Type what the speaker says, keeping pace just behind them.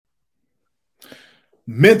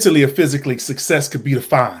Mentally or physically, success could be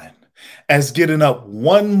defined as getting up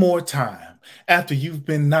one more time after you've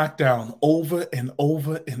been knocked down over and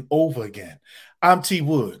over and over again. I'm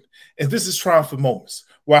T.Wood, and this is Triumphant Moments,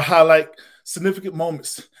 where I highlight significant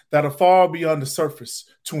moments that are far beyond the surface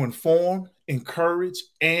to inform, encourage,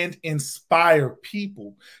 and inspire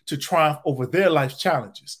people to triumph over their life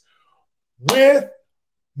challenges. With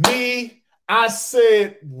me, I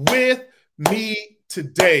said with me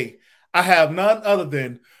today, I have none other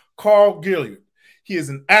than Carl Gilliard. He is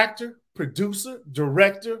an actor, producer,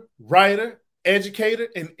 director, writer, educator,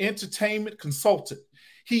 and entertainment consultant.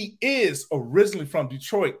 He is originally from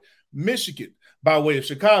Detroit, Michigan, by way of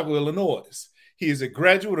Chicago, Illinois. He is a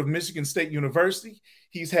graduate of Michigan State University.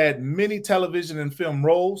 He's had many television and film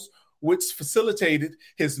roles, which facilitated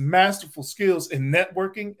his masterful skills in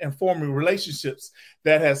networking and forming relationships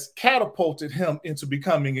that has catapulted him into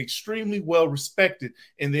becoming extremely well respected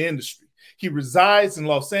in the industry. He resides in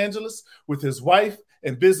Los Angeles with his wife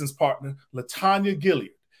and business partner, LaTanya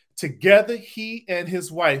Gilliard. Together, he and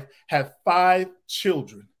his wife have 5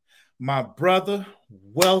 children. My brother,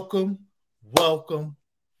 welcome. How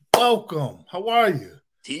are you?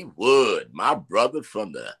 T.Wood, my brother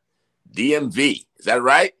from the DMV. Is that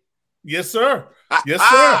right? Yes, sir. Yes,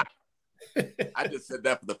 sir. I just said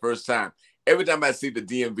that for the first time. Every time I see the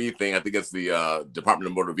DMV thing, I think it's the Department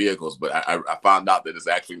of Motor Vehicles, but I found out that it's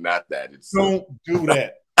actually not that. Don't do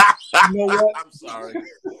that. You know what? I'm sorry.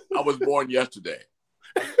 I was born yesterday.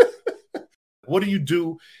 What do you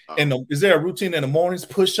do? Is there a routine in the mornings?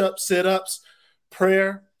 Push-ups, sit-ups,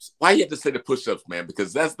 prayer? Why you have to say the push-ups, man?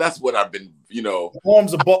 Because that's what I've been, The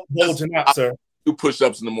arms are bulging out, sir. Do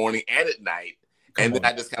push-ups in the morning and at night. Then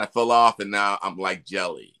I just kind of fell off, and now I'm like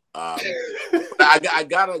jelly. I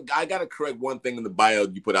gotta correct one thing in the bio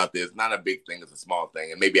you put out there. It's not a big thing; it's a small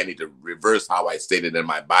thing, and maybe I need to reverse how I stated in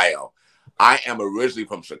my bio. I am originally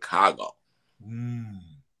from Chicago, and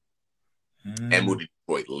moved to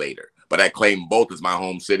Detroit later. But I claim both as my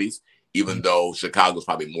home cities, even though Chicago's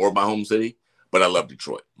probably more my home city. But I love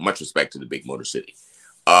Detroit. Much respect to the big motor city.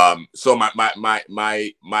 So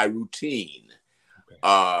my routine.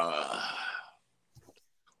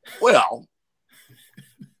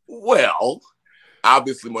 Well,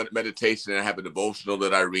 obviously meditation, and I have a devotional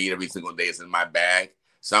that I read every single day. It's in my bag.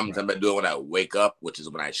 Sometimes I do it when I wake up, which is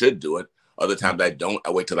when I should do it. Other times I don't.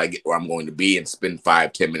 I wait till I get where I'm going to be and spend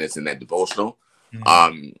 5-10 minutes in that devotional.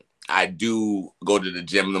 I do go to the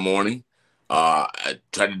gym in the morning. I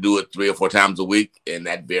try to do it 3 or 4 times a week, and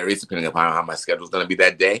that varies depending upon how my schedule is going to be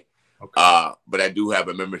that day. Okay. But I do have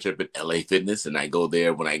a membership at LA Fitness, and I go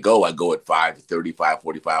there. When I go at 5:30,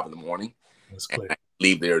 5:45 in the morning. That's clear. And I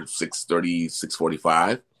leave there at 6:30,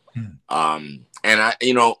 6:45. And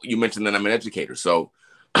you mentioned that I'm an educator, so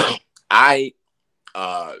I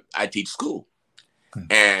teach school,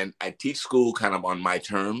 and I teach school kind of on my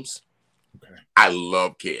terms. Okay. I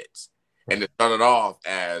love kids, and it started off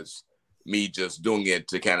as me just doing it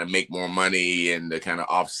to kind of make more money and to kind of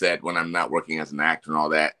offset when I'm not working as an actor and all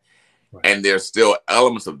that. Right. And there's still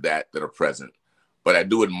elements of that are present, but I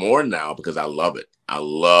do it more now because I love it. I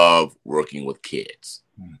love working with kids.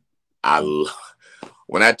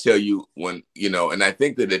 When I tell you, and I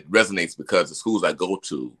think that it resonates because the schools I go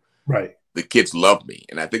to, right, the kids love me,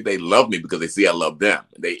 and I think they love me because they see I love them.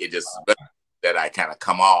 That I kind of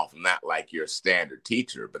come off not like your standard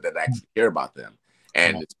teacher, but that I actually care about them.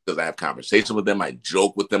 And it's because I have conversation with them. I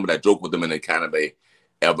joke with them, but I joke with them in a kind of an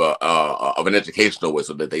educational way,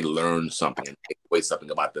 so that they learn something and take away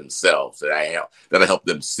something about themselves that I help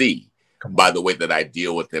them see by the way that I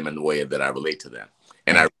deal with them and the way that I relate to them.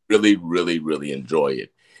 And I really, really, really enjoy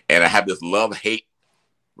it. And I have this love-hate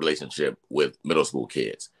relationship with middle school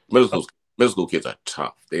kids. Middle school kids are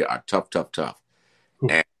tough. They are tough.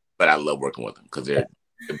 But I love working with them because they're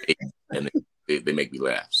big and they make me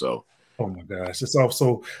laugh. So. Oh my gosh, it's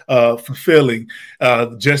also fulfilling.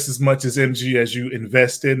 Just as much as energy as you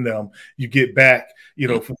invest in them, you get back,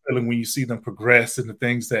 fulfilling when you see them progress and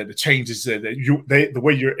the changes that the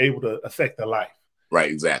way you're able to affect their life.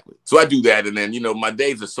 Right, exactly. So I do that, and then my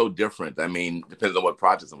days are so different. I mean, depends on what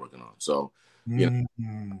projects I'm working on. So,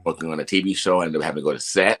 working on a TV show, I end up having to go to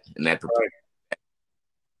set, and that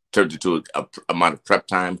turned into a amount of prep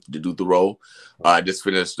time to do the role. I just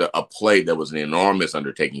finished a play that was an enormous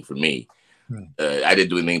undertaking for me. I didn't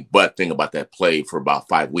do anything but think about that play for about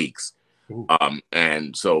 5 weeks.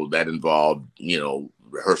 And so that involved,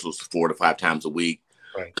 rehearsals 4 to 5 times a week,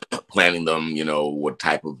 right, planning them, what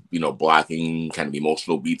type of, blocking, kind of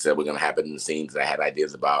emotional beats that were going to happen in the scenes that I had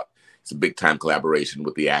ideas about. It's a big time collaboration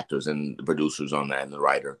with the actors and the producers on that and the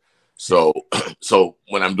writer. So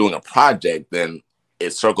when I'm doing a project, then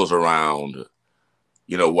it circles around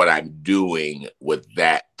what I'm doing with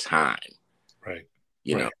that time. Right.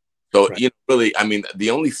 You know, right. so really, I mean, the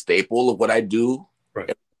only staple of what I do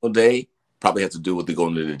every single day probably has to do with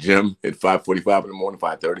going to the gym at 5:45 in the morning,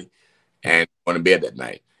 5:30, and going to bed that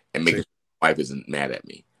night, and making sure my wife isn't mad at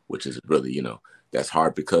me, which is really, that's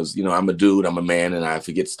hard because I'm a dude, I'm a man, and I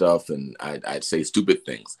forget stuff, and I'd say stupid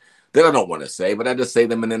things that I don't want to say, but I just say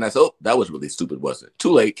them, and then I say, oh, that was really stupid, wasn't it?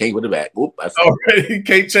 Too late, can't put it back. Oop, I said, already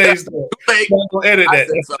can't change that. Too late. Edit I that.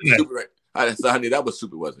 said something stupid, right? I said, honey, that was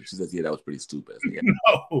stupid, wasn't it? She says, yeah, that was pretty stupid. I said, yeah.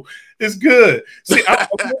 No, it's good. See,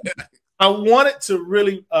 I wanted to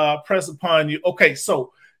really press upon you. Okay,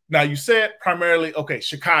 so now you said primarily,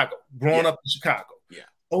 Chicago, growing up in Chicago. Yeah.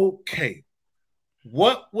 Okay.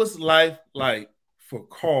 What was life like for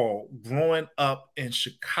Carl growing up in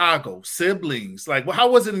Chicago? Siblings, like, how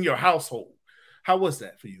was it in your household? How was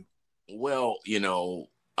that for you? Well,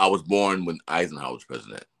 I was born when Eisenhower was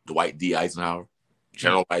president, Dwight D. Eisenhower,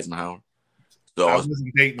 General Eisenhower. So I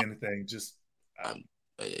wasn't dating anything. Just I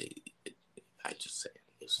just said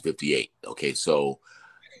it was 58. Okay, so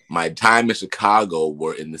my time in Chicago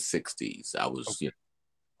were in the 60s. I was,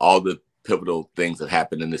 all the pivotal things that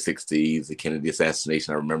happened in the 60s, the Kennedy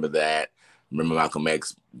assassination. I remember that. I remember Malcolm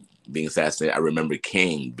X being assassinated. I remember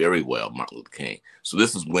King very well, Martin Luther King. So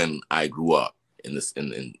this is when I grew up in the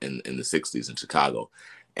 60s in Chicago.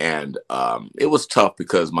 And it was tough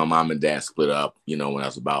because my mom and dad split up, when I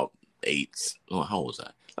was about 8. Oh, how old was I?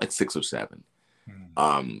 Like 6 or 7.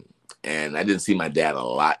 And I didn't see my dad a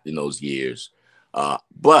lot in those years.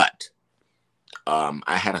 But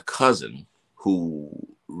I had a cousin who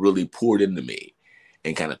really poured into me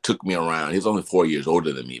and kind of took me around. He was only 4 years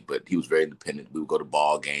older than me, but he was very independent. We would go to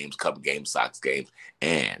ball games, Cub games, Sox games.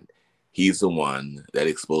 And he's the one that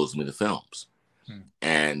exposed me to films.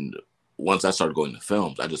 And once I started going to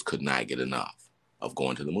films, I just could not get enough of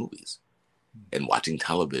going to the movies and watching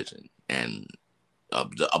television and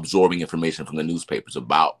absorbing information from the newspapers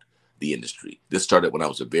about the industry. This started when I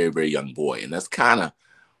was a very, very young boy. And that's kind of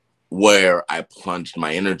where I plunged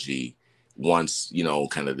my energy once,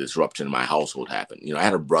 kind of disruption in my household happened. I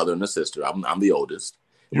had a brother and a sister. I'm the oldest.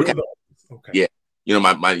 You're the oldest. Okay. Yeah.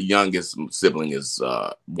 My youngest sibling is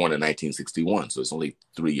born in 1961. So it's only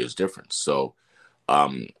 3 years difference. So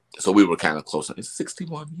we were kind of close. It's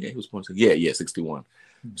 61. Yeah, he was born. 61.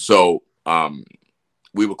 So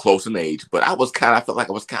we were close in age, but I felt like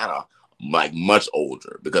I was kind of like much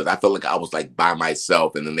older because I felt like I was like by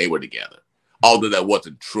myself and then they were together. Although that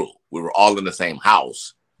wasn't true. We were all in the same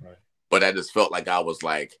house, but I just felt like I was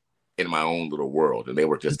like in my own little world and they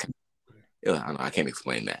were just, I can't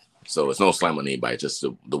explain that. So it's no slam on anybody, just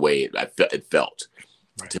the way it felt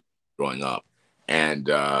to me growing up. And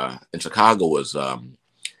Chicago was, I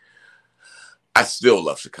still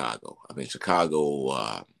love Chicago. I mean,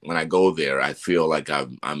 Chicago, when I go there, I feel like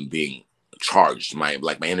I'm being charged. My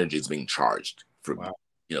energy is being charged.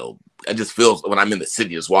 It just feels when I'm in the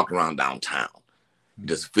city, just walking around downtown, it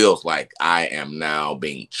just feels like I am now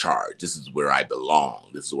being charged. This is where I belong.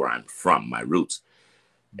 This is where I'm from, my roots.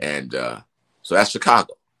 And so that's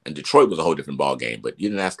Chicago. And Detroit was a whole different ball game, but you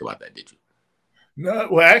didn't ask about that, did you? No,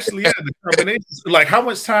 well, actually, yeah, the combinations. Like, how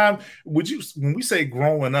much time would you, when we say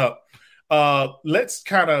growing up, let's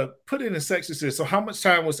kind of put it in sections here. So how much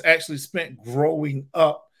time was actually spent growing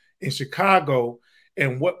up in Chicago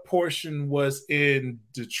and what portion was in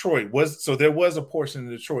Detroit? So there was a portion in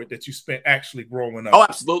Detroit that you spent actually growing up. Oh,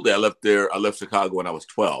 absolutely. I left Chicago when I was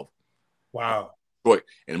 12. Wow. Detroit,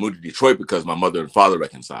 and moved to Detroit because my mother and father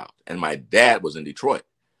reconciled and my dad was in Detroit.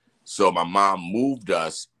 So my mom moved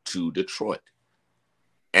us to Detroit.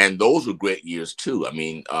 And those were great years too. I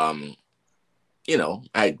mean, I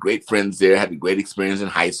had great friends there, had a great experience in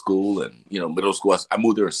high school and, middle school. I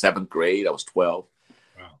moved there in 7th grade. I was 12.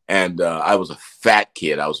 Wow. And I was a fat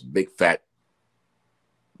kid. I was a big fat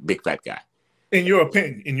guy. In your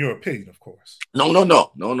opinion, of course. No. It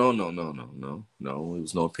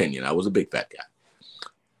was no opinion. I was a big fat guy.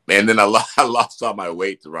 And then I lost all my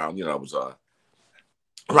weight around, I was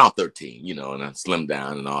around 13, and I slimmed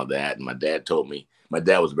down and all that. And my dad told me, my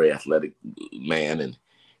dad was a very athletic man. And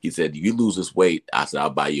he said, if you lose this weight, I said, I'll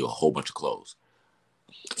buy you a whole bunch of clothes.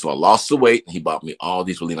 So I lost the weight and he bought me all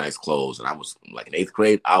these really nice clothes. And I was like in 8th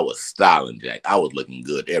grade, I was styling, Jack. I was looking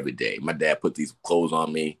good every day. My dad put these clothes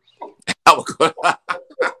on me. I was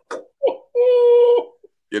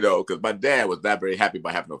because my dad was not very happy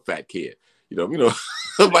about having a fat kid. Because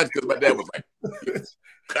my dad was like,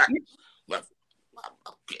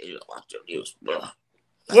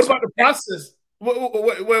 what about the process?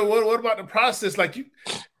 What about the process?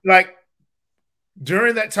 Like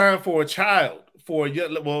during that time for a child, for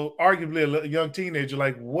arguably a young teenager,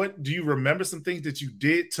 like, what do you remember? Some things that you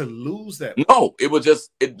did to lose that weight? No, it was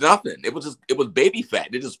just nothing. It was baby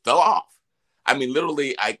fat. It just fell off. I mean,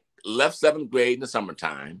 literally, I left 7th grade in the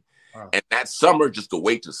summertime, and that summer, just the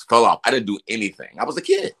weight just fell off. I didn't do anything. I was a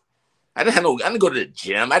kid. I didn't go to the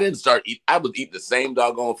gym. I didn't start eat. I was eating the same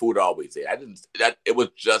doggone food I always did. It was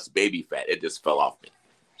just baby fat. It just fell off me.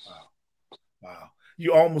 Wow.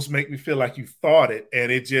 You almost make me feel like you thought it,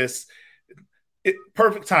 and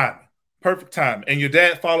perfect time. And your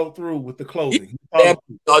dad followed through with the clothing.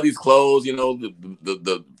 All these clothes,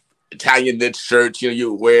 the Italian knit shirts,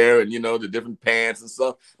 you wear, and the different pants and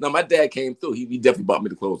stuff. No, my dad came through. He definitely bought me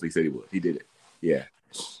the clothes. He said he would. He did it. Yeah.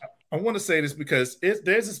 I want to say this because there's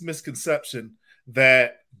this misconception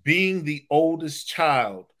that being the oldest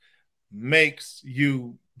child makes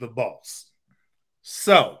you the boss.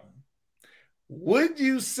 So, would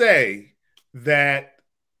you say that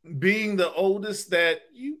being the oldest, that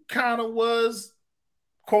you kind of was,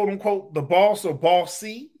 quote unquote, the boss or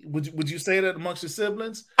bossy? Would you say that amongst your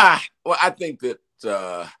siblings? Well, I think that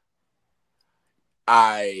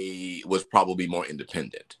I was probably more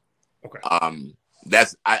independent. Okay.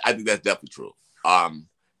 I think that's definitely true. And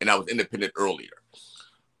I was independent earlier.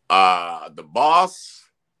 The boss,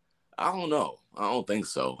 I don't know. I don't think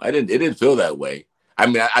so. It didn't feel that way. I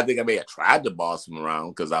mean, I think I may have tried to boss him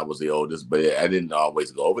around because I was the oldest, but I didn't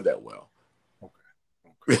always go over that well.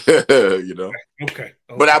 Okay. Okay.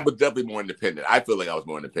 But I was definitely more independent. I feel like I was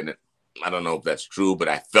more independent. I don't know if that's true, but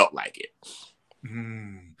I felt like it.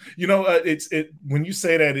 When you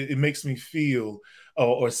say that, it makes me feel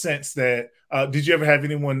or sense that. Did you ever have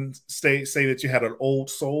anyone say that you had an old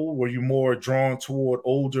soul? Were you more drawn toward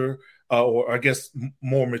older, or I guess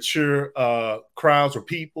more mature crowds or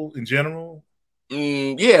people in general?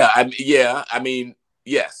 Yeah. I mean,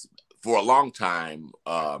 yes. For a long time,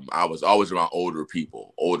 I was always around older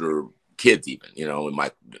people, older kids, even.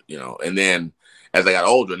 And then as I got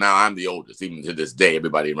older, now I'm the oldest. Even to this day,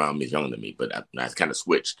 everybody around me is younger than me. But I kind of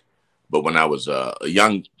switched. But when I was a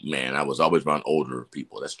young man, I was always around older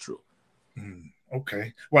people. That's true.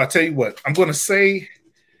 Okay. Well, I'll tell you what. I'm going to say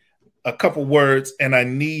a couple words, and I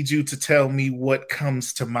need you to tell me what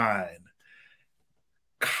comes to mind.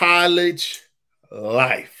 College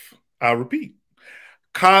life. I'll repeat.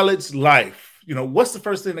 College life. What's the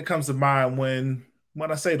first thing that comes to mind when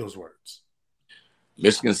I say those words?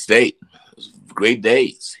 Michigan State. Great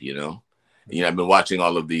days, I've been watching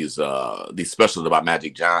all of these specials about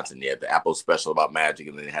Magic Johnson. They had the Apple special about Magic,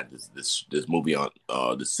 and then they had this movie on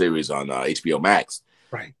this series on HBO Max,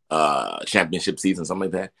 right? Championship season,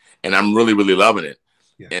 something like that. And I'm really, really loving it.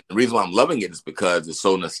 Yeah. And the reason why I'm loving it is because it's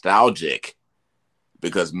so nostalgic.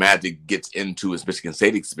 Because Magic gets into his Michigan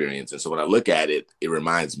State experience, and so when I look at it, it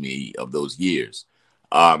reminds me of those years.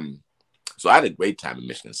 So I had a great time in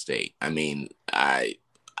Michigan State. I mean, I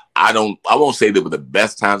won't say they were the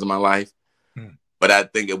best times of my life. But I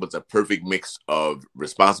think it was a perfect mix of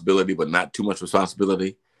responsibility, but not too much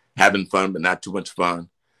responsibility, having fun, but not too much fun,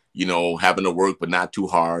 having to work, but not too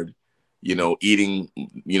hard, eating,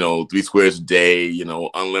 3 squares a day,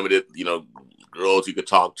 unlimited, girls you could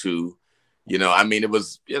talk to, I mean, it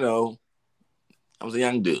was, I was a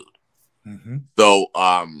young dude. Mm-hmm. So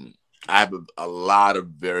I have a lot of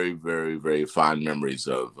very, very, very fond memories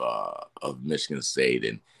of Michigan State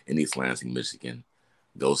and in East Lansing, Michigan.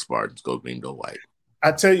 Go Spartans, go green, go white.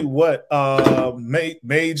 I tell you what,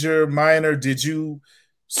 major, minor, did you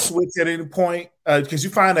switch at any point? Because you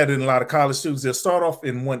find that in a lot of college students, they'll start off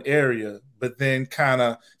in one area, but then kind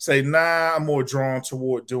of say, nah, I'm more drawn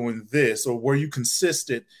toward doing this. Or were you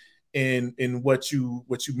consistent in what you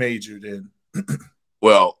majored in?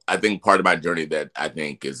 Well, I think part of my journey that I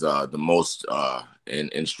think is the most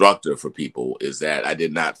instructive for people is that I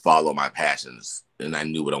did not follow my passions, and I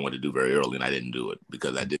knew what I wanted to do very early, and I didn't do it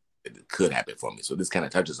because it could happen for me. So this kind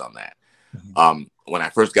of touches on that. Mm-hmm. When I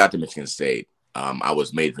first got to Michigan State, I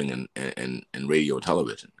was majoring in radio and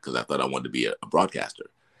television because I thought I wanted to be a broadcaster.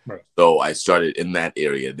 Right. So I started in that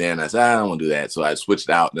area. Then I said, I don't want to do that. So I switched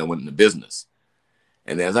out and then went into business.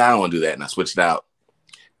 And then I said, I don't want to do that. And I switched out.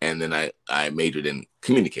 And then I majored in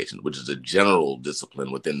communication, which is a general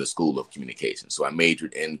discipline within the School of Communication. So I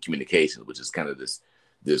majored in communication, which is kind of this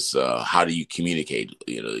how do you communicate,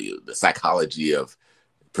 the psychology of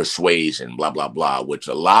persuasion, blah, blah, blah, which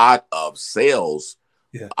a lot of sales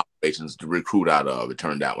operations to recruit out of, it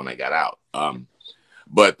turned out when I got out.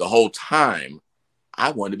 But the whole time I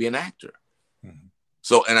wanted to be an actor. Mm-hmm.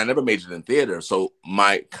 So, and I never majored in theater. So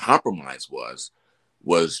my compromise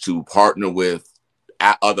was to partner with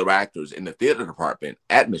other actors in the theater department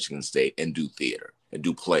at Michigan State and do theater. and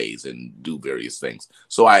do plays and do various things.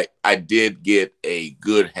 So I did get a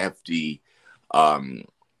good hefty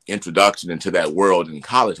introduction into that world in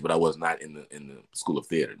college, but I was not in the School of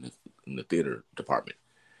Theater, in the theater department.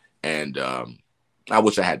 And I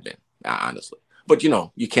wish I had been, honestly. But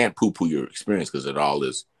you can't poo-poo your experience because it all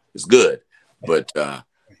is good. But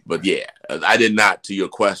yeah, I did not, to your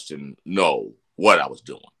question, know what I was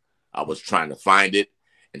doing. I was trying to find it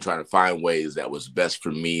and trying to find ways that was best for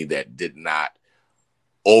me that did not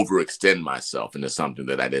overextend myself into something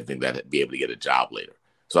that I didn't think that I'd be able to get a job later.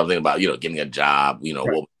 So I'm thinking about, getting a job, right.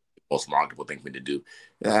 What most marketable thing for me to do.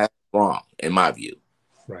 That's wrong, in my view.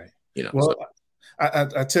 Right. Well, so.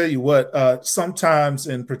 I tell you what, sometimes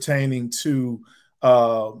in pertaining to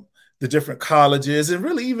the different colleges and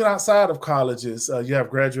really even outside of colleges, you have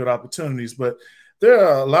graduate opportunities, but there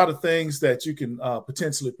are a lot of things that you can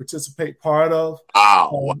potentially participate part of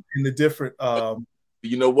in the different.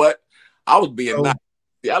 You know what? I was being nice.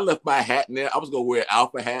 I left my hat in there. I was going to wear an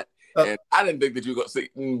Alpha hat, and I didn't think that you were going to see.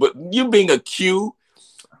 But you being a Q,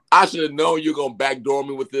 I should have known you're going to backdoor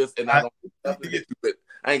me with this, and I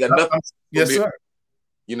ain't got nothing. Yes, sir.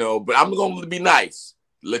 But I'm going to be nice.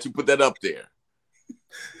 Let you put that up there.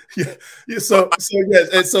 Yeah. So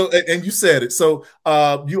yes, and you said it. So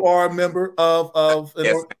you are a member of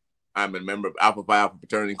yes, I'm a member of Alpha Phi Alpha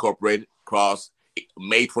Fraternity Incorporated across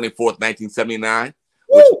May 24th, 1979.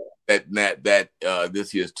 Which that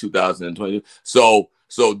this year is 2022. So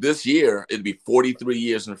this year it'll be 43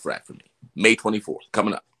 years in the frat for me. May 24th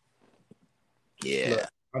coming up. Yeah. Look,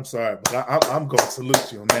 I'm sorry, but I'm going to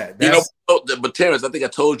salute you on that. But Terrence, I think I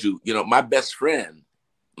told you, my best friend,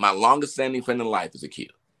 my longest standing friend in life is a Q.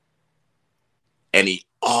 And he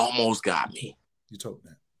almost got me. You told me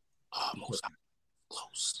that. Almost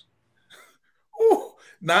close. Ooh,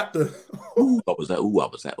 not the. What was that? Ooh,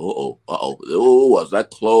 what was that? Ooh, was that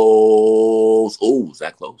close? Ooh, was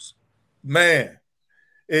that close? Man,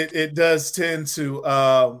 it does tend to,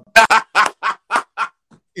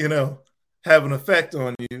 have an effect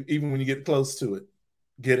on you, even when you get close to it.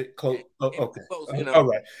 Get it close. Oh, okay. Close, all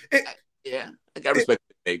right. I got respect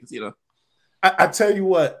for things, I tell you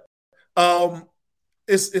what,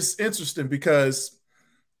 it's interesting because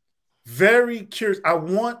very curious. I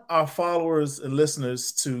want our followers and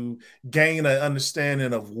listeners to gain an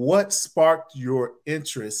understanding of what sparked your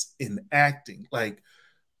interest in acting. Like,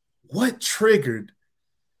 what triggered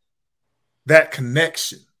that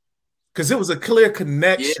connection? Because it was a clear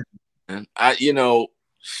connection. Yeah.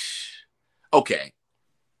 Okay.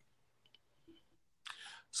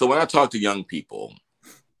 So when I talk to young people,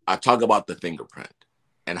 I talk about the fingerprint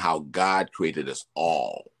and how God created us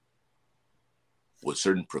all with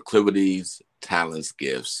certain proclivities, talents,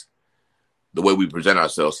 gifts, the way we present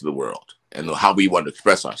ourselves to the world and how we want to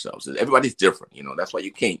express ourselves. Everybody's different. That's why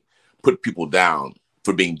you can't put people down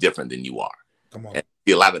for being different than you are. Come on. And I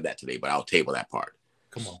see a lot of that today, but I'll table that part.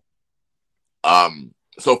 Come on.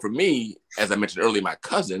 So for me, as I mentioned earlier, my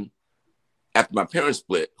cousin, after my parents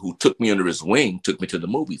split, who took me under his wing, took me to the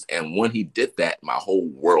movies. And when he did that, my whole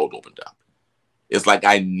world opened up. It's like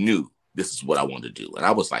I knew this is what I wanted to do. And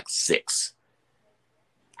I was like 6.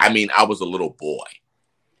 I mean, I was a little boy.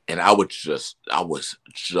 And I was just, and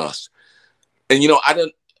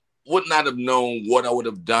I would not have known what I would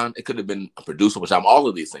have done. It could have been a producer, which I'm all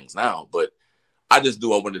of these things now. But I just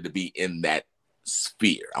knew I wanted to be in that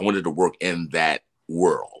sphere. I wanted to work in that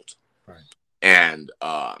world. Right. And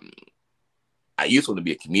I used to want to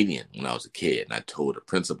be a comedian when I was a kid. And I told a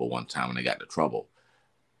principal one time when I got into trouble,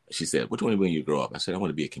 she said, "What do you want to be when you grow up?" I said, "I want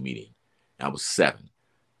to be a comedian." And I was 7.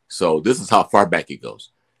 So this is how far back it goes.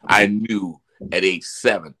 I knew at age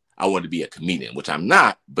 7, I wanted to be a comedian, which I'm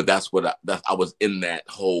not, but that's what I was in that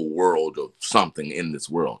whole world of something in this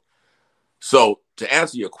world. So to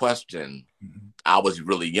answer your question, I was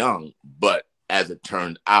really young, but as it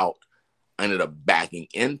turned out, I ended up backing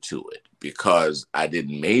into it because I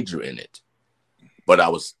didn't major in it. But I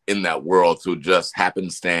was in that world through just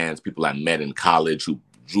happenstance, people I met in college who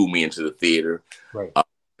drew me into the theater. Right. I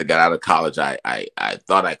got out of college. I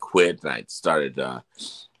thought I quit, and I started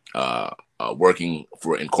working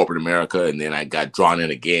in corporate America, and then I got drawn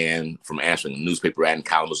in again from answering a newspaper ad in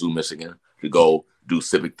Kalamazoo, Michigan, to go do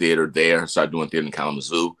civic theater there. Started doing theater in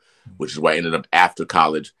Kalamazoo, which is where I ended up after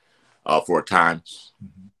college for a time.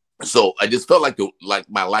 So I just felt like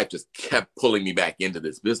my life just kept pulling me back into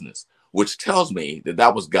this business, which tells me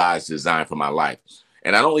that was God's design for my life.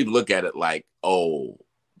 And I don't even look at it like,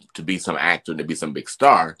 to be some actor and to be some big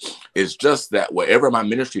star. It's just that wherever my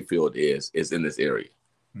ministry field is in this area.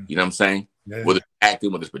 You know what I'm saying? Yeah. Whether it's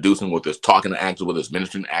acting, whether it's producing, whether it's talking to actors, whether it's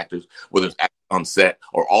ministering to actors, whether it's acting on set,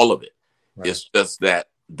 or all of it. Right. It's just that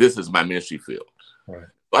this is my ministry field. Right.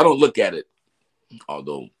 I don't look at it,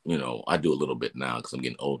 although, I do a little bit now because I'm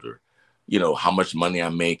getting older. How much money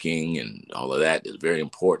I'm making and all of that is very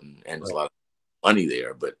important. And there's a lot of money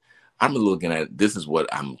there. But I'm looking at this is what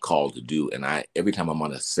I'm called to do. And every time I'm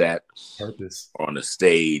on a set Purpose. or on a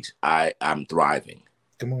stage, I'm thriving.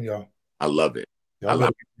 Come on, y'all. I love it. Y'all I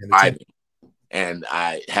love thriving. And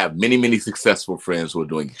I have many, many successful friends who are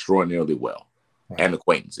doing extraordinarily well, and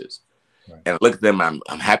acquaintances. Right. And I look at them,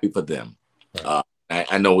 I'm happy for them. Right.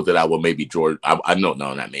 I know that I will maybe join. I know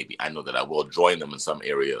that I will join them in some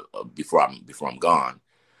area before I'm gone.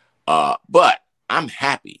 But I'm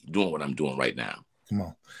happy doing what I'm doing right now. Come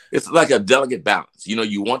on, it's like a delicate balance.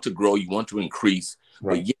 You want to grow, you want to increase,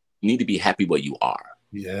 but you need to be happy where you are.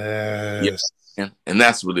 Yes. And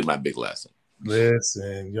that's really my big lesson.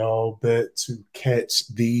 Listen, y'all bet to catch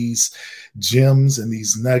these gems and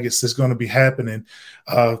these nuggets that's going to be happening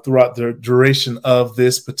throughout the duration of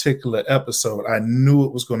this particular episode. I knew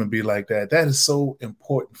it was going to be like that. That is so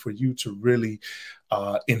important for you to really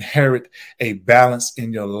inherit a balance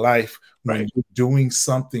in your life when you're doing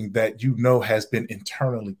something that has been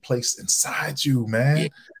internally placed inside you, man.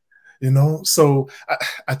 Yeah. So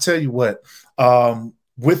I tell you what,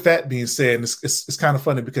 with that being said, it's kind of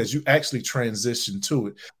funny because you actually transitioned to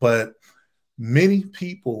it, but many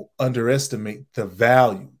people underestimate the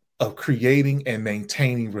value of creating and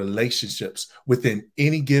maintaining relationships within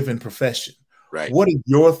any given profession. Right. What are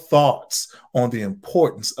your thoughts on the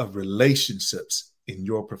importance of relationships in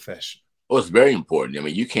your profession? Well, it's very important. I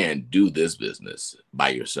mean, you can't do this business by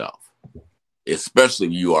yourself, especially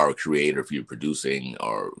if you are a creator, if you're producing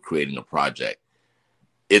or creating a project.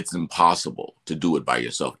 It's impossible to do it by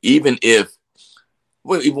yourself. Even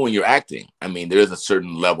when you're acting, I mean, there is a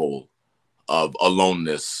certain level of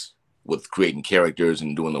aloneness with creating characters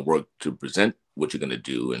and doing the work to present what you're going to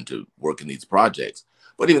do and to work in these projects.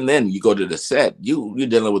 But even then, you go to the set, you're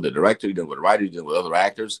dealing with the director, you're dealing with the writer, you're dealing with other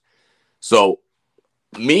actors. So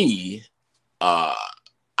me,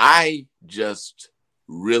 I just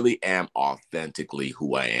really am authentically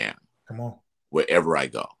who I am. Come on. Wherever I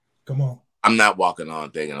go. Come on. I'm not walking on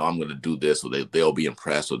thinking, I'm going to do this, or they'll be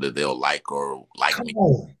impressed, or that they'll like me.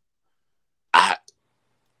 On.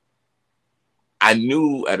 I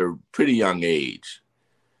knew at a pretty young age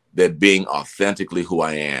that being authentically who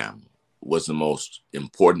I am was the most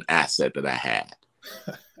important asset that I had.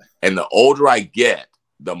 And the older I get,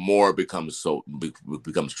 the more it becomes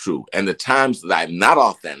true. And the times that I'm not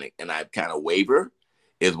authentic and I kind of waver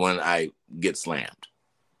is when I get slammed.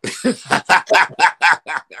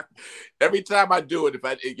 Every time I do it,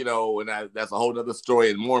 that's a whole other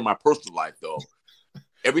story and more in my personal life, though.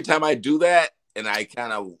 Every time I do that and I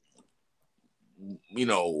kind of,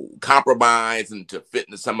 compromise and to fit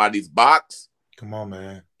into somebody's box. Come on,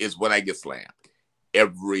 man. Is when I get slammed.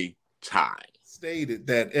 Every time. Stated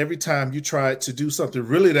that every time you tried to do something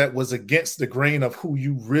really that was against the grain of who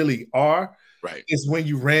you really are, right, is when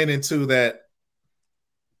you ran into that,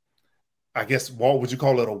 I guess, wall. Would you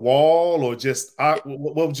call it a wall or just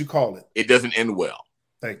what would you call it? It doesn't end well.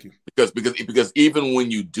 Thank you. Because even when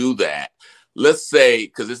you do that, let's say,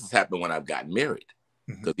 because this has happened when I've gotten married,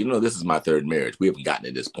 because this is my third marriage. We haven't gotten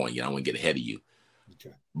to this point yet. I want to get ahead of you.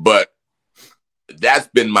 Okay. But that's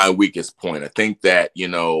been my weakest point. I think that,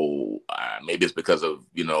 maybe it's because of,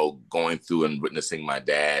 going through and witnessing my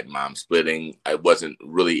dad, mom splitting. I wasn't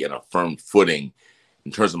really in a firm footing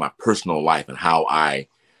in terms of my personal life and how I,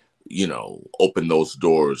 opened those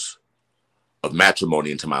doors of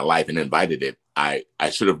matrimony into my life and invited it. I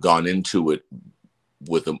should have gone into it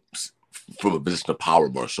from a position of power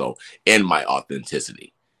more so in my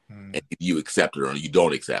authenticity. And if you accept it or you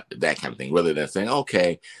don't accept it, that kind of thing, rather than saying,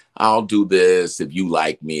 okay, I'll do this if you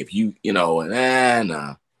like me, if you,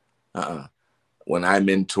 When I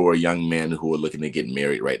mentor young men who are looking to get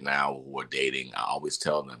married right now, who are dating, I always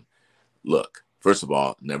tell them, look, first of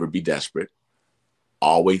all, never be desperate.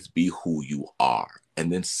 Always be who you are,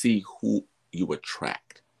 and then see who you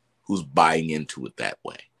attract, who's buying into it that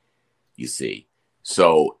way, you see.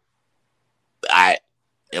 So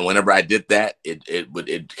and whenever I did that,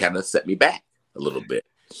 it kind of set me back a little bit.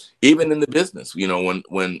 Even in the business,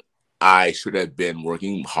 when I should have been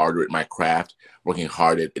working harder at my craft, working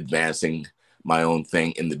hard at advancing my own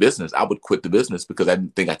thing in the business, I would quit the business because I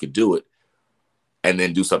didn't think I could do it and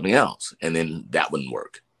then do something else. And then that wouldn't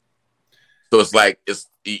work. So it's like,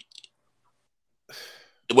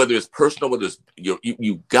 whether it's personal, whether it's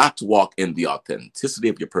you got to walk in the authenticity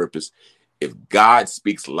of your purpose. If God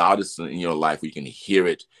speaks loudest in your life, you can hear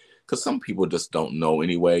it, because some people just don't know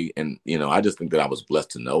anyway. And, I just think that I was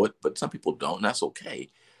blessed to know it, but some people don't, and that's okay.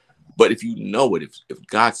 But if you know it, if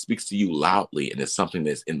God speaks to you loudly and it's something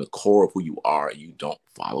that's in the core of who you are and you don't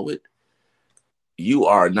follow it, you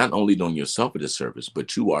are not only doing yourself a disservice,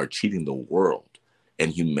 but you are cheating the world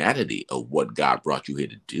and humanity of what God brought you here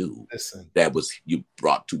to do. Listen, that was you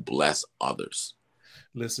brought to bless others.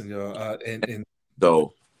 Listen, y'all, and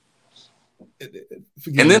so,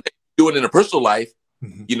 and then do it in a personal life.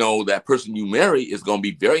 Mm-hmm. You know, that person you marry is going to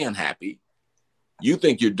be very unhappy. You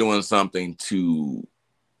think you're doing something to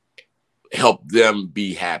help them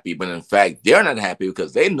be happy, but in fact, they're not happy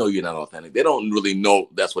because they know you're not authentic. They don't really know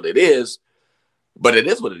that's what it is, but it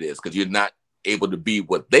is what it is because you're not able to be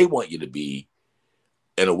what they want you to be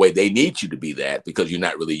in a way they need you to be that because you're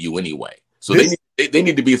not really you anyway. So they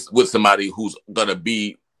need to be with somebody who's going to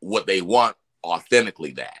be what they want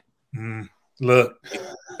authentically that. Look.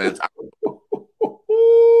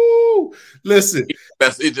 Listen.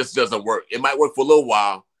 It just doesn't work. It might work for a little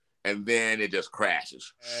while and then it just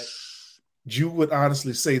crashes. You would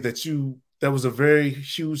honestly say that that was a very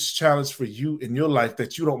huge challenge for you in your life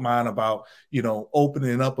that you don't mind about,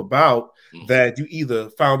 opening up about, that you either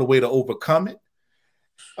found a way to overcome it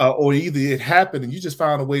or either it happened and you just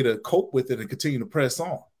found a way to cope with it and continue to press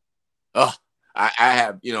on. I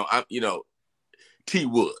have,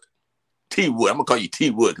 T.Wood. I'm going to call you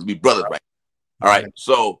T.Wood because we brothers, right? All right.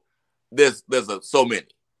 So there's so many.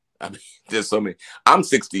 I mean, there's so many. I'm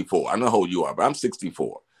 64. I don't know how old you are, but I'm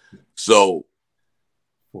 64. So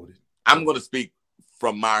 40. I'm going to speak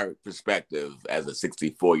from my perspective as a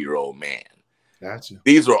 64-year-old man. Gotcha.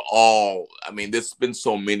 These are all, there's been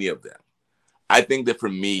so many of them. I think that for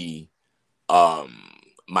me,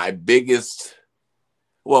 my biggest,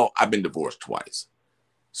 I've been divorced twice.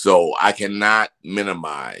 So I cannot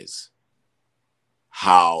minimize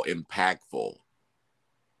how impactful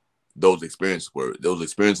those experiences were. Those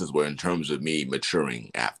experiences were in terms of me maturing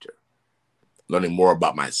after, learning more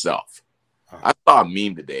about myself. I saw a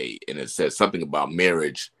meme today and it said something about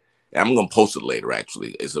marriage. And I'm going to post it later,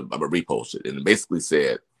 actually. I'm going to repost it. And it basically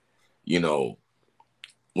said,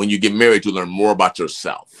 when you get married, you learn more about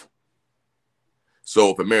yourself. So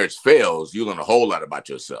if a marriage fails, you learn a whole lot about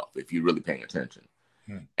yourself if you're really paying attention.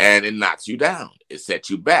 And it knocks you down. It sets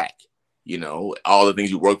you back. All the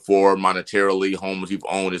things you work for monetarily, homes you've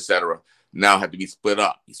owned, etc., now have to be split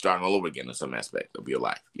up. You're starting all over again in some aspect of your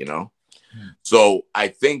life, So I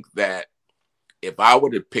think that if I were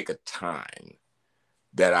to pick a time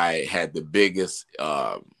that I had the biggest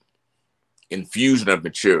infusion of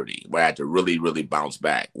maturity where I had to really, really bounce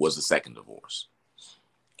back was the second divorce.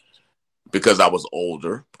 Because I was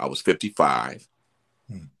older. I was 55.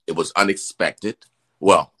 It was unexpected.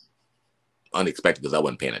 Well, unexpected because I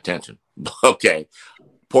wasn't paying attention. Okay.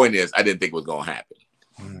 Point is, I didn't think it was going to happen.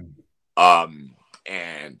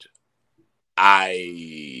 And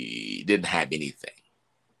I didn't have anything.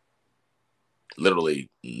 Literally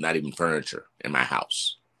not even furniture in my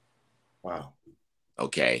house. Wow.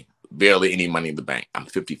 Okay. Barely any money in the bank. I'm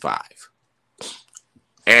 55.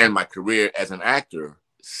 And my career as an actor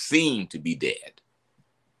seemed to be dead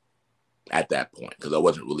at that point because I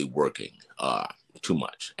wasn't really working too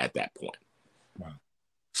much at that point. Wow.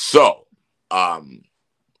 So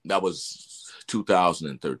that was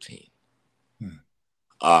 2013.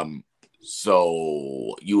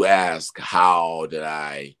 So you ask, how did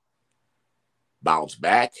I bounce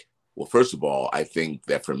back? Well, first of all, I think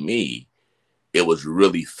that for me, it was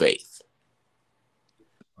really faith.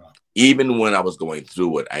 Wow. Even when I was going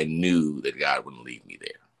through it, I knew that God wouldn't leave me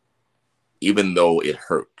there. Even though it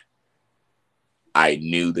hurt, I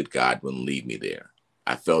knew that God wouldn't leave me there.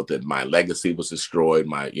 I felt that my legacy was destroyed.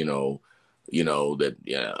 I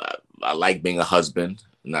like being a husband,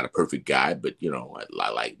 not a perfect guy, but I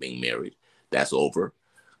like being married. That's over.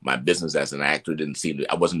 My business as an actor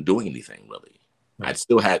I wasn't doing anything really. Right. I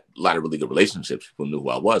still had a lot of really good relationships. People knew who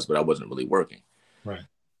I was, but I wasn't really working. Right.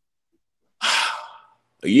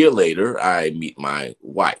 A year later, I meet my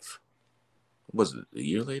wife. Was it a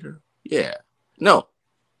year later? Yeah. No.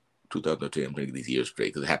 2013. I'm taking these years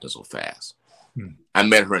straight because it happened so fast. I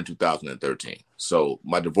met her in 2013. So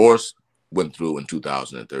my divorce went through in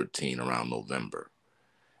 2013 around November.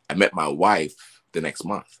 I met my wife the next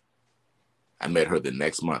month. I met her the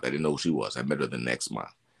next month. I didn't know who she was. I met her the next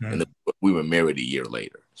month. And we were married a year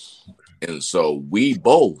later. Okay. And so we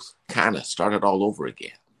both kind of started all over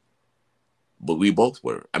again. But we both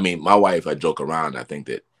were. My wife, I joke around. I think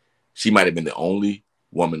that she might have been the only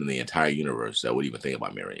woman in the entire universe that would even think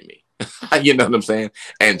about marrying me. You know what I'm saying?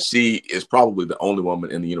 And she is probably the only woman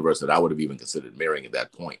in the universe that I would have even considered marrying at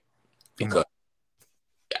that point. Because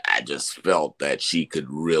I just felt that she could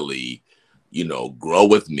really grow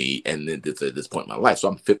with me. And then at this point in my life, so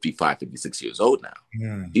I'm 55, 56 years old now.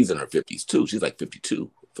 She's in her 50s too. She's like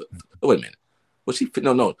 52. Oh, wait a minute. Was she?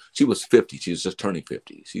 No, she was 50. She was just turning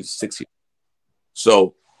 50. She's 60.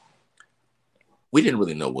 So we didn't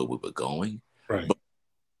really know where we were going. Right. But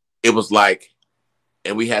it was like,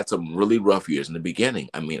 and we had some really rough years in the beginning.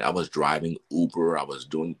 I mean, I was driving Uber. I was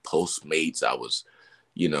doing Postmates. I was,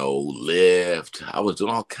 Lyft. I was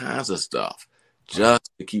doing all kinds of stuff just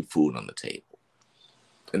to keep food on the table.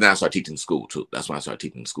 And then I started teaching school too. That's when I started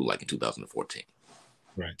teaching school, like in 2014.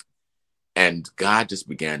 Right. And God just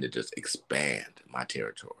began to just expand my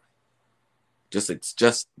territory. Just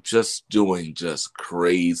doing just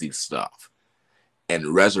crazy stuff. And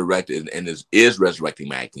resurrected, and is resurrecting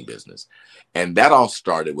my acting business. And that all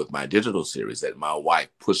started with my digital series that my wife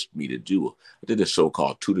pushed me to do. I did a show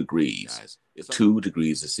called 2 Degrees. It's 2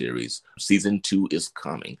 Degrees, a series. Season 2 is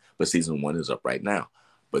coming, but season 1 is up right now.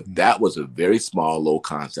 But that was a very small, low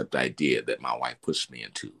concept idea that my wife pushed me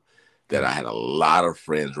into, that I had a lot of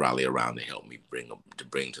friends rally around to help me bring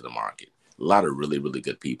to the market. A lot of really, really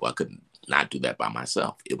good people. I could not do that by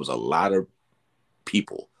myself. It was a lot of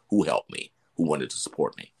people who helped me, who wanted to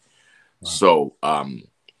support me. Wow. So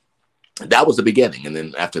that was the beginning. And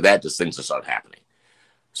then after that, just things just started happening.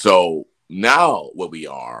 So now what we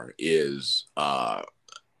are is at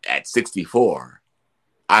 64,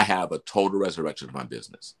 I have a total resurrection of my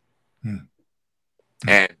business.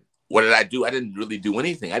 And what did I do? I didn't really do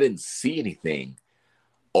anything. I didn't see anything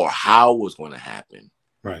or how it was going to happen.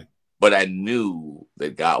 Right. But I knew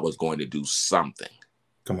that God was going to do something.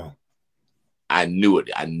 Come on. I knew it.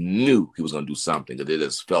 I knew he was going to do something, because it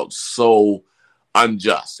just felt so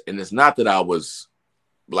unjust. And it's not that I was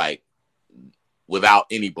like without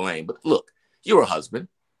any blame, but look, you're a husband.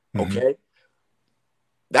 Okay.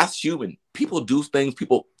 That's human. People do things,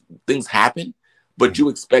 things happen, but you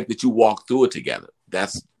expect that you walk through it together.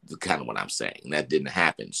 That's kind of what I'm saying. That didn't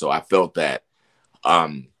happen. So I felt that,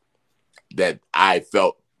 that I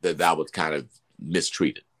was kind of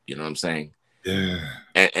mistreated. You know what I'm saying? Yeah.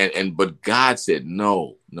 But God said,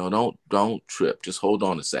 no, don't trip. Just hold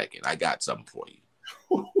on a second. I got something for you.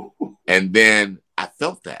 And then I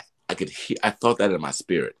felt that. I felt that in my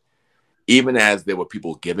spirit. Even as there were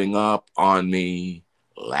people giving up on me,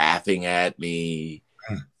 laughing at me,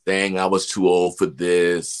 saying I was too old for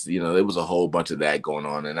this. There was a whole bunch of that going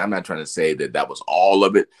on. And I'm not trying to say that was all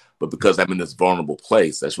of it, but because I'm in this vulnerable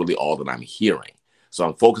place, that's really all that I'm hearing. So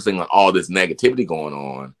I'm focusing on all this negativity going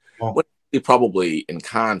on. But it probably in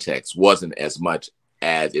context wasn't as much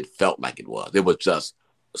as it felt like it was. It was just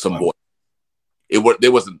some voice.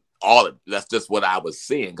 There wasn't all of it. That's just what I was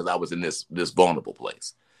seeing, because I was in this vulnerable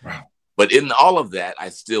place. Wow. But in all of that, I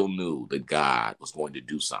still knew that God was going to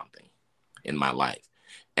do something in my life.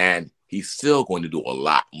 And he's still going to do a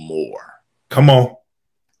lot more. Come on.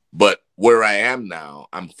 But where I am now,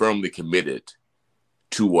 I'm firmly committed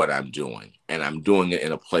to what I'm doing. And I'm doing it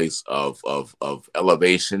in a place of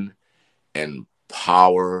elevation and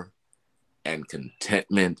power and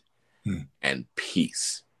contentment and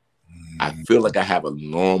peace. I feel like I have a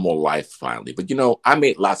normal life finally. But, I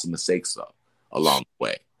made lots of mistakes along the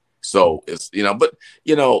way. So it's,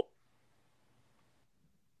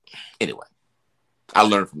 anyway, I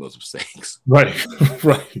learned from those mistakes. Right.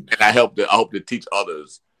 Right. And I hope to teach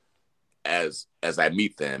others as I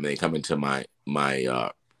meet them and they come into my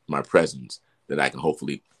presence, that I can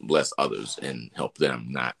hopefully bless others and help them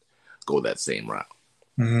not go that same route.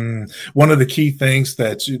 One of the key things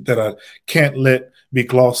that I can't let be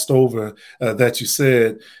glossed over, that you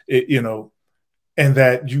said, and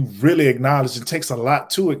that you really acknowledge, and takes a lot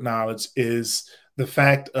to acknowledge, is the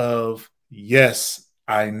fact of, yes,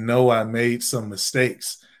 I know I made some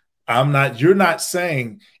mistakes. You're not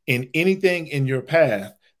saying in anything in your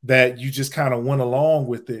path that you just kind of went along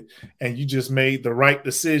with it and you just made the right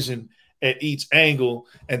decision at each angle.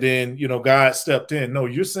 And then, God stepped in. No,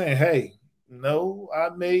 you're saying, hey, no, I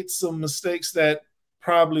made some mistakes that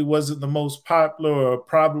probably wasn't the most popular, or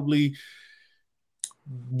probably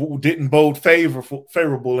didn't bode favorable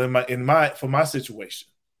for my situation.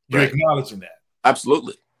 You're acknowledging that.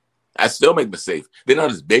 Absolutely. I still make mistakes. They're not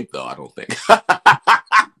as big though, I don't think.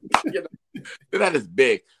 They're not as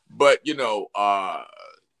big, but I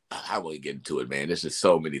won't get into it, man. There's just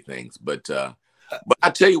so many things, but I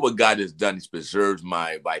tell you what God has done. He's preserved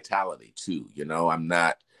my vitality too.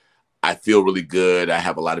 I feel really good. I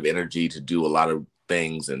have a lot of energy to do a lot of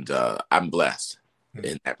things, and I'm blessed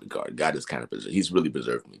in that regard. God is kind of preserved. He's really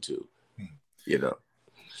preserved me too.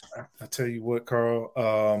 I tell you what, Carl,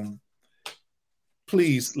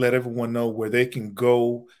 please let everyone know where they can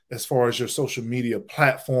go as far as your social media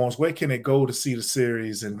platforms. Where can they go to see the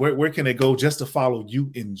series, and where can they go just to follow you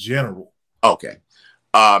in general? Okay.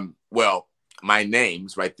 Well, my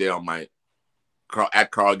name's right there on my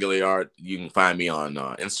at Carl Gilliard. You can find me on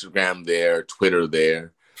Instagram there, Twitter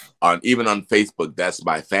there, even on Facebook. That's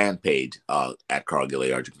my fan page at Carl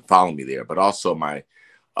Gilliard. You can follow me there, but also my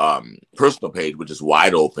personal page, which is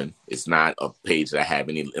wide open. It's not a page that I have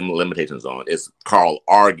any limitations on. It's Carl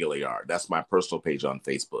R. Gilliard. That's my personal page on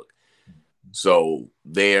Facebook. So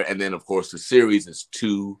there, and then of course the series is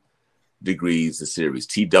 2 degrees. The series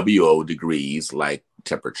TWO degrees, like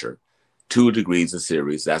temperature. 2 degrees. The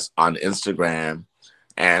series that's on Instagram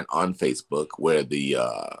and on Facebook, where the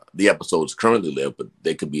episodes currently live. But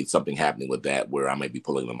there could be something happening with that where I might be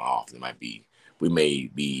pulling them off. We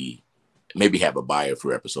maybe have a buyer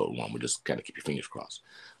for episode 1. We'll just kind of keep your fingers crossed.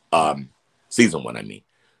 Season 1, I mean.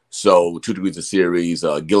 So 2 degrees of series,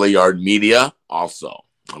 Gilliard Media, also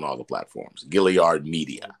on all the platforms. Gilliard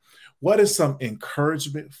Media. What is some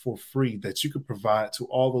encouragement for free that you could provide to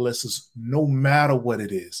all the listeners, no matter what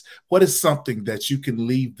it is? What is something that you can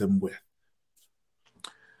leave them with?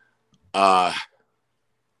 There's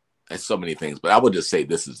so many things, but I would just say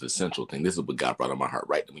this is the central thing. This is what God brought on my heart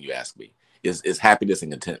right when you asked me. Is happiness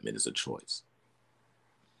and contentment is a choice.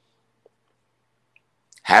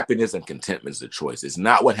 Happiness and contentment is a choice. It's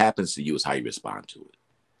not what happens to you, it's how you respond to it.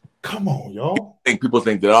 Come on, y'all. People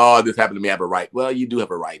think that, oh, this happened to me, I have a right. Well, you do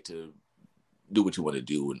have a right to do what you want to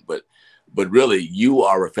do, but really you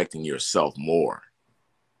are affecting yourself more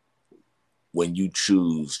when you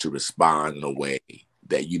choose to respond in a way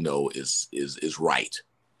that you know is right,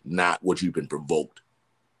 not what you've been provoked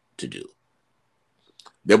to do.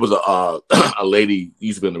 There was a lady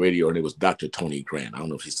used to be on the radio, and it was Dr. Tony Grant. I don't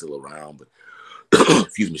know if she's still around, but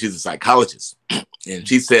excuse me, she's a psychologist. And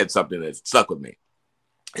she said something that stuck with me.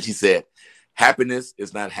 And she said, happiness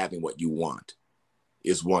is not having what you want,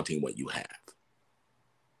 it's wanting what you have.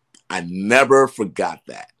 I never forgot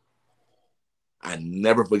that.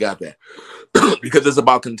 Because it's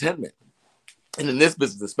about contentment. And in this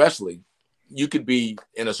business especially, you could be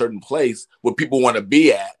in a certain place where people want to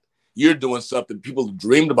be at. You're doing something people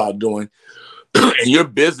dreamed about doing, and you're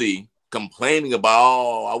busy complaining about,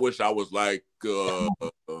 oh, I wish I was like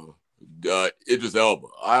Idris Elba.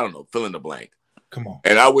 I don't know, fill in the blank. Come on.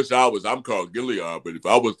 And I wish I'm Carl Gilliard, but if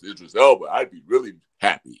I was Idris Elba, I'd be really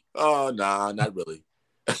happy. Oh, nah, not really.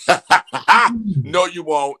 No, you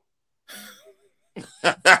won't.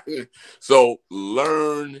 So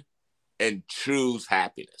learn and choose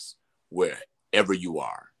happiness wherever you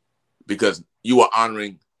are, because you are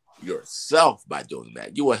honoring yourself by doing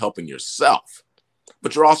that. You are helping yourself,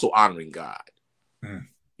 but you're also honoring God.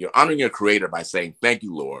 You're honoring your creator by saying, thank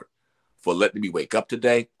you, Lord, for letting me wake up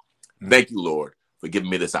today. Thank you, Lord, for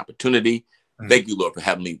giving me this opportunity. Thank you, Lord, for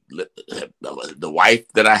having me the wife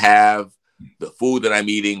that I have, the food that I'm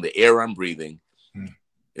eating, the air I'm breathing.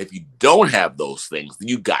 If you don't have those things, then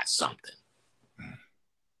you got something.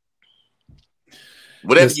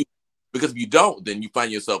 Because if you don't, then you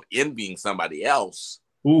find yourself envying somebody else.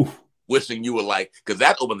 Ooh. Wishing you were like, because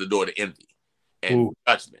that opened the door to envy and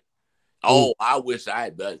judgment. Oh, I wish I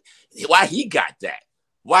had done. Why he got that?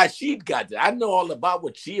 Why she got that? I know all about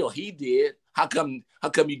what she or he did. How come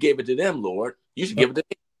you gave it to them, Lord? You should give it to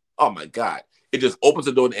me. Oh my God. It just opens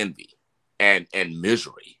the door to envy and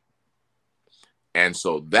misery. And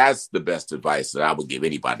so that's the best advice that I would give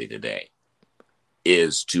anybody today,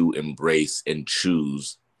 is to embrace and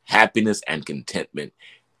choose happiness and contentment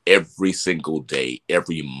every single day,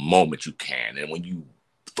 every moment you can. And when you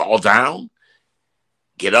fall down,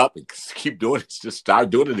 get up and keep doing it. Just start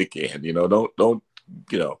doing it again. Don't.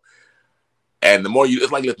 And the more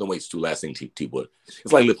it's like lifting weights too. Last thing, T.Wood.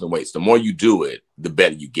 It's like lifting weights. The more you do it, the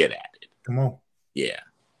better you get at it. Come on. Yeah.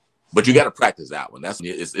 But you got to practice that one.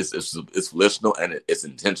 It's volitional and it's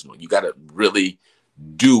intentional. You got to really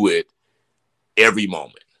do it every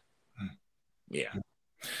moment. Yeah.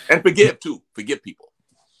 And forgive too. Forgive people.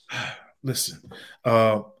 Listen,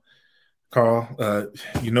 Carl,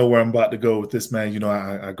 you know where I'm about to go with this, man.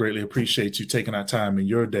 I greatly appreciate you taking our time in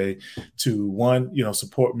your day to, one,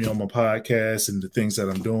 support me on my podcast and the things that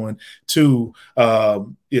I'm doing. Two,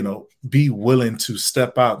 be willing to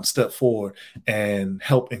step out and step forward and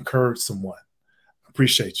help encourage someone.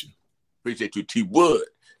 Appreciate you. Appreciate you, T.Wood.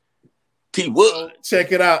 T.Wood.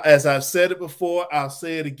 Check it out. As I've said it before, I'll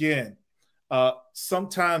say it again.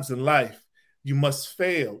 Sometimes in life, you must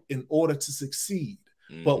fail in order to succeed.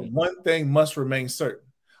 But one thing must remain certain.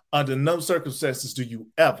 Under no circumstances do you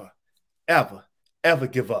ever, ever, ever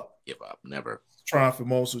give up. Give up. Never. Trying for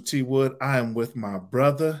most with T.Wood. I am with my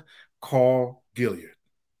brother, Carl Gilliard.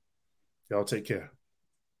 Y'all take care.